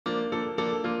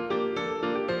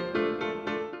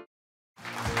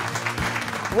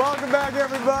Welcome back,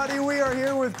 everybody. We are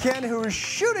here with Ken, who is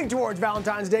shooting towards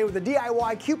Valentine's Day with the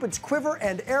DIY Cupid's quiver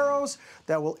and arrows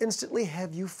that will instantly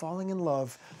have you falling in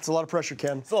love. It's a lot of pressure,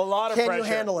 Ken. It's a lot of pressure. Can you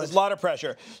handle it? It's a lot of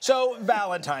pressure. So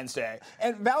Valentine's Day.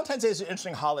 And Valentine's Day is an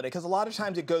interesting holiday because a lot of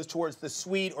times it goes towards the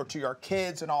sweet or to your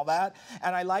kids and all that.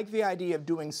 And I like the idea of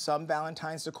doing some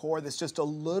Valentine's decor that's just a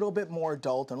little bit more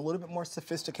adult and a little bit more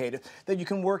sophisticated that you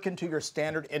can work into your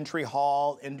standard entry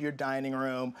hall, into your dining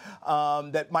room,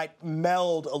 that might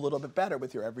meld a little bit better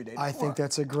with your everyday decor. I think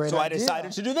that's a great idea. So I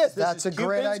decided to do this. That's a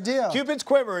great idea. Cupid's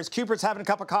quiver. As Cupid's having a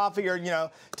cup of coffee or, you know,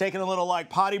 taking a little like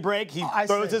potty break, he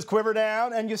throws his quiver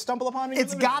down and you stumble upon it.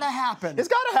 It's got to happen. It's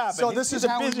got to happen. So this is a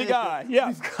how busy guy. Yeah.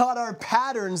 We've got our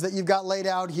patterns that you've got laid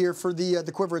out here for the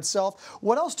quiver itself.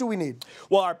 What else do we need?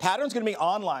 Well, our pattern's going to be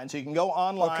online, so you can go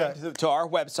online to our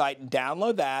website and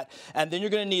download that, and then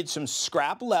you're going to need some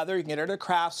scrap leather. You can get it at a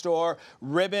craft store,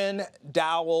 ribbon,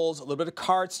 dowels, a little bit of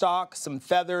cardstock, some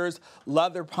feathers,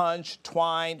 leather punch,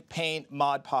 twine, paint,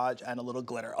 Mod Podge, and a little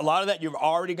glitter. A lot of that you're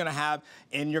already going to have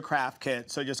in your craft kit,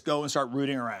 so just go and start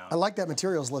rooting around. I like that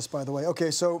materials list, by the way.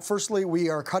 Okay, so firstly, we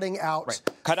are cutting out. Right.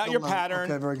 Cut out your pattern.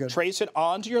 Okay, very good. Trace it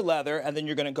onto your leather, and then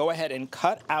you're going to go ahead and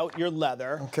cut out your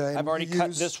leather. Okay. I've already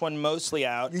cut this one mostly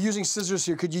out. You're using scissors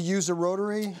here. Could you use a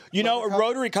rotary? You know, a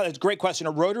rotary cutter, it's a great question.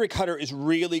 A rotary cutter is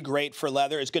really great for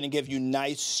leather. It's going to give you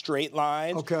nice straight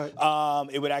lines. Okay.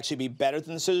 It would actually be better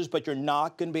than the scissors, but you're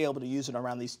not going to be able to use it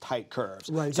around these tight curves.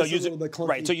 Right. So use it.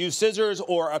 Right. So use scissors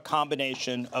or a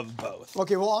combination of both.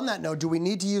 Okay. Well, on that note, do we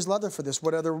need to use leather for this?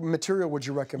 What other material would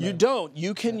you recommend? You don't.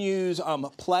 You can use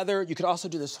pleather. You could also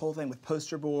do this whole thing with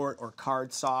poster board or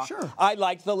cardstock. Sure. I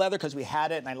like the leather because we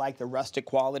had it, and I like the rustic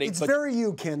quality. It's very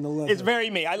you, Ken, the leather. It's very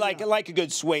me. I like a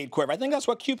good suede quiver. I think that's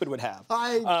what Cupid would have.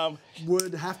 I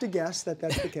would have to guess that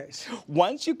that's the case.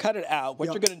 Once you cut it out, what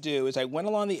you're going to do is I went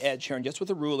along the edge here and just with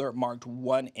a ruler marked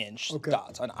 1-inch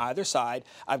dots on either side.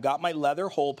 I've got my leather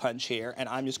hole punch here, and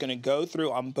I'm just going to go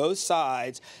through on both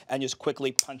sides and just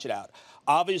quickly punch it out.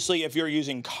 Obviously, if you're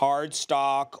using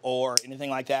cardstock or anything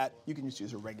like that, you can just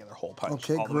use a regular hole punch.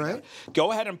 Okay, great.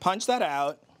 Go ahead and punch that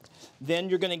out. Then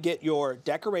you're going to get your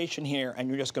decoration here, and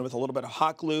you're just going to, with a little bit of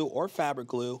hot glue or fabric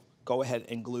glue, go ahead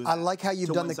and glue that. I like how you've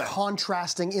done the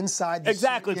contrasting inside. The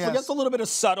exactly. So just a little bit of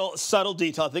subtle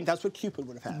detail. I think that's what Cupid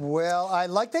would have had. Well, I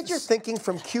like that you're thinking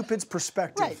from Cupid's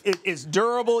perspective. Right. It's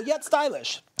durable yet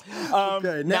stylish.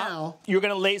 Okay, now you're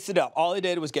going to lace it up. All I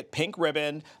did was get pink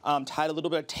ribbon, tied a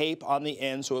little bit of tape on the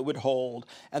end so it would hold,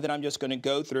 and then I'm just going to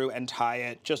go through and tie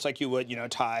it just like you would, you know,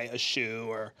 tie a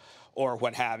shoe or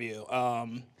what have you.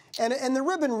 And the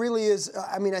ribbon really is,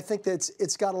 I mean, I think that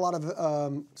it's got a lot of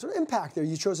sort of impact there.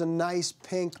 You chose a nice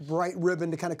pink, bright ribbon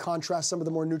to kind of contrast some of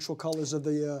the more neutral colors of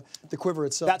the quiver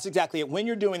itself. That's exactly it. When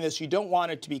you're doing this, you don't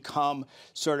want it to become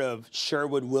sort of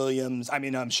Sherwood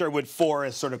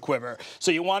Forest sort of quiver.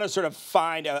 So you want to sort of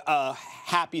find a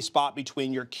happy spot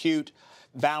between your cute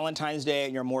Valentine's Day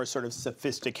and your more sort of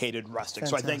sophisticated rustic.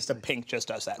 Fantastic. So I think the pink just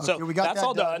does that. Okay, So we got that's that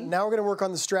all done. Now we're going to work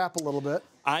on the strap a little bit.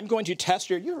 I'm going to test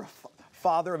you're a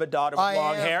father of a daughter with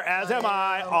long hair, as am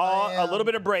I. A little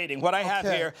bit of braiding. What I have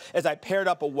here is I paired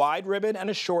up a wide ribbon and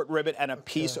a short ribbon and a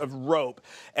piece of rope.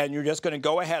 And you're just going to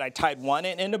go ahead. I tied one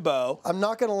end in a bow. I'm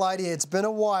not going to lie to you. It's been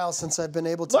a while since I've been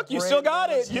able to Look, you still got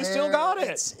it. You still got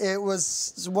it. It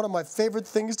was one of my favorite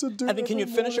things to do. And then can you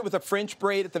finish it with a French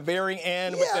braid at the very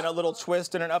end with then a little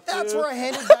twist and an updo? That's where I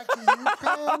hand it back to you,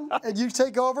 Ken, and you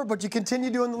take over, but you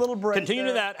continue doing the little braid. Continue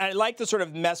to that. And I like the sort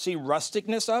of messy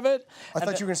rusticness of it. I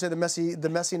thought you were going to say the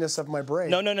messiness of my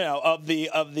braid. No.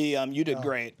 You did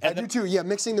great. And I do too. Yeah,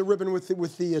 mixing the ribbon with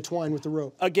the twine with the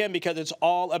rope. Again, because it's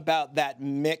all about that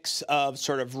mix of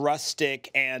sort of rustic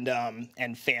and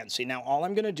fancy. Now, all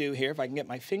I'm going to do here, if I can get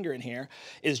my finger in here,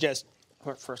 is just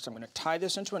first I'm going to tie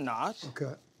this into a knot.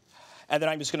 Okay. And then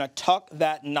I'm just going to tuck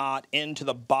that knot into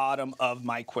the bottom of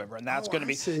my quiver. And that's going to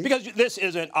be, because this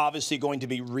isn't obviously going to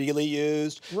be really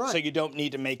used, so you don't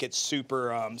need to make it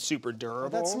super, super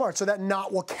durable. Well, that's smart. So that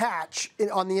knot will catch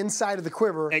on the inside of the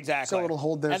quiver. Exactly. So it'll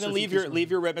hold there. And then leave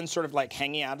your ribbon sort of like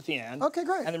hanging out at the end. Okay,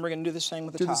 great. And then we're going to do the same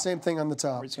with the top. Do the same thing on the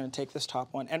top. We're just going to take this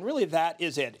top one. And really that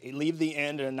is it. You leave the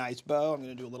end in a nice bow. I'm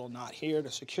going to do a little knot here to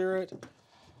secure it.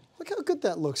 Look how good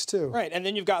that looks too. Right. And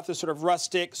then you've got this sort of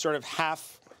rustic, sort of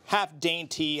half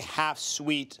dainty, half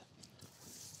sweet.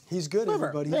 He's good,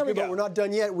 everybody. There we go. But we're not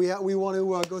done yet. We want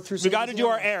to go through some. We got to do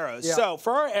our arrows. Yeah. So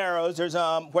for our arrows, there's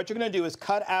what you're going to do is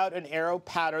cut out an arrow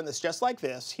pattern that's just like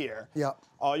this here. Yeah.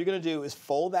 All you're going to do is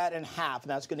fold that in half, and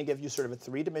that's going to give you sort of a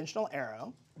three-dimensional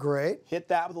arrow. Great. Hit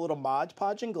that with a little Mod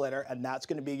Podge and glitter, and that's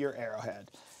going to be your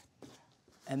arrowhead.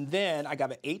 And then I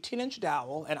got an 18-inch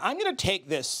dowel, and I'm going to take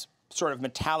this sort of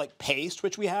metallic paste,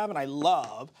 which we have, and I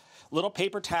love. little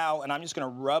paper towel, and I'm just going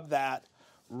to rub that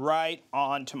right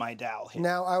onto my dowel here.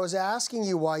 Now, I was asking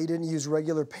you why you didn't use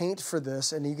regular paint for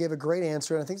this, and you gave a great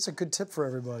answer, and I think it's a good tip for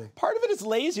everybody. Part of it is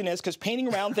laziness, because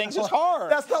painting around things is hard.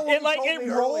 That's not what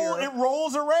it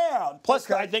rolls around.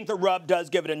 Plus, I think the rub does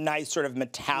give it a nice sort of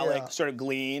metallic sort of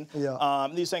gleam. Yeah.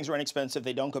 These things are inexpensive.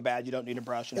 They don't go bad. You don't need a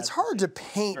brush. It's hard to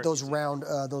paint those round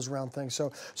things.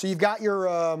 So you've got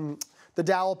your the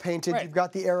dowel painted, you've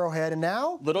got the arrowhead, and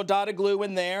now? Little dot of glue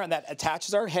in there, and that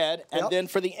attaches our head. And then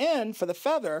for the end, for the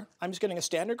feather, I'm just getting a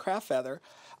standard craft feather.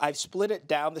 I've split it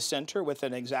down the center with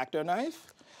an X-Acto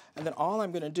knife. And then all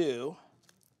I'm going to do,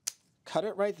 cut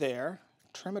it right there,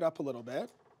 trim it up a little bit.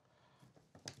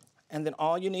 And then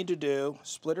all you need to do,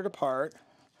 split it apart.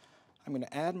 I'm going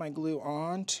to add my glue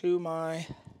onto my,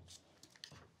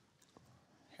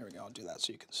 here we go, I'll do that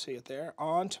so you can see it there,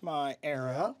 onto my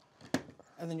arrow.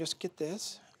 And then just get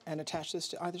this and attach this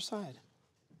to either side.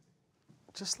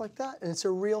 Just like that, and it's a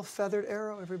real feathered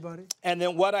arrow, everybody. And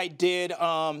then what I did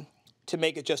to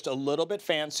make it just a little bit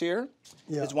fancier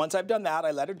is once I've done that,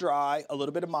 I let it dry, a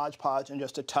little bit of Mod Podge, and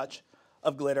just a touch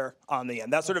of glitter on the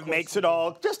end. That sort of makes it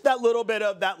all, just that little bit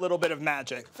of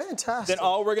magic. Fantastic. Then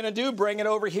all we're gonna do, bring it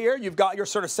over here. You've got your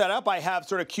sort of setup. I have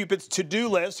sort of Cupid's to-do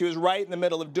list. He was right in the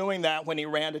middle of doing that when he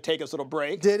ran to take his little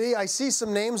break. Did he? I see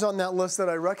some names on that list that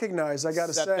I recognize, I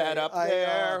gotta say. Set that up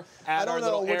there. I don't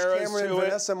know which Cameron and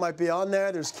Vanessa might be on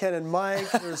there. There's Ken and Mike.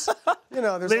 There's,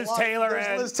 there's Liz a lot. Taylor.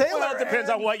 There's Liz Taylor. Well, it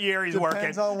depends on what year he's working.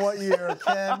 Depends on what year.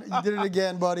 Ken, you did it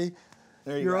again, buddy.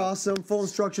 There you go. You're awesome. Full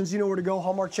instructions. You know where to go.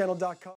 HallmarkChannel.com.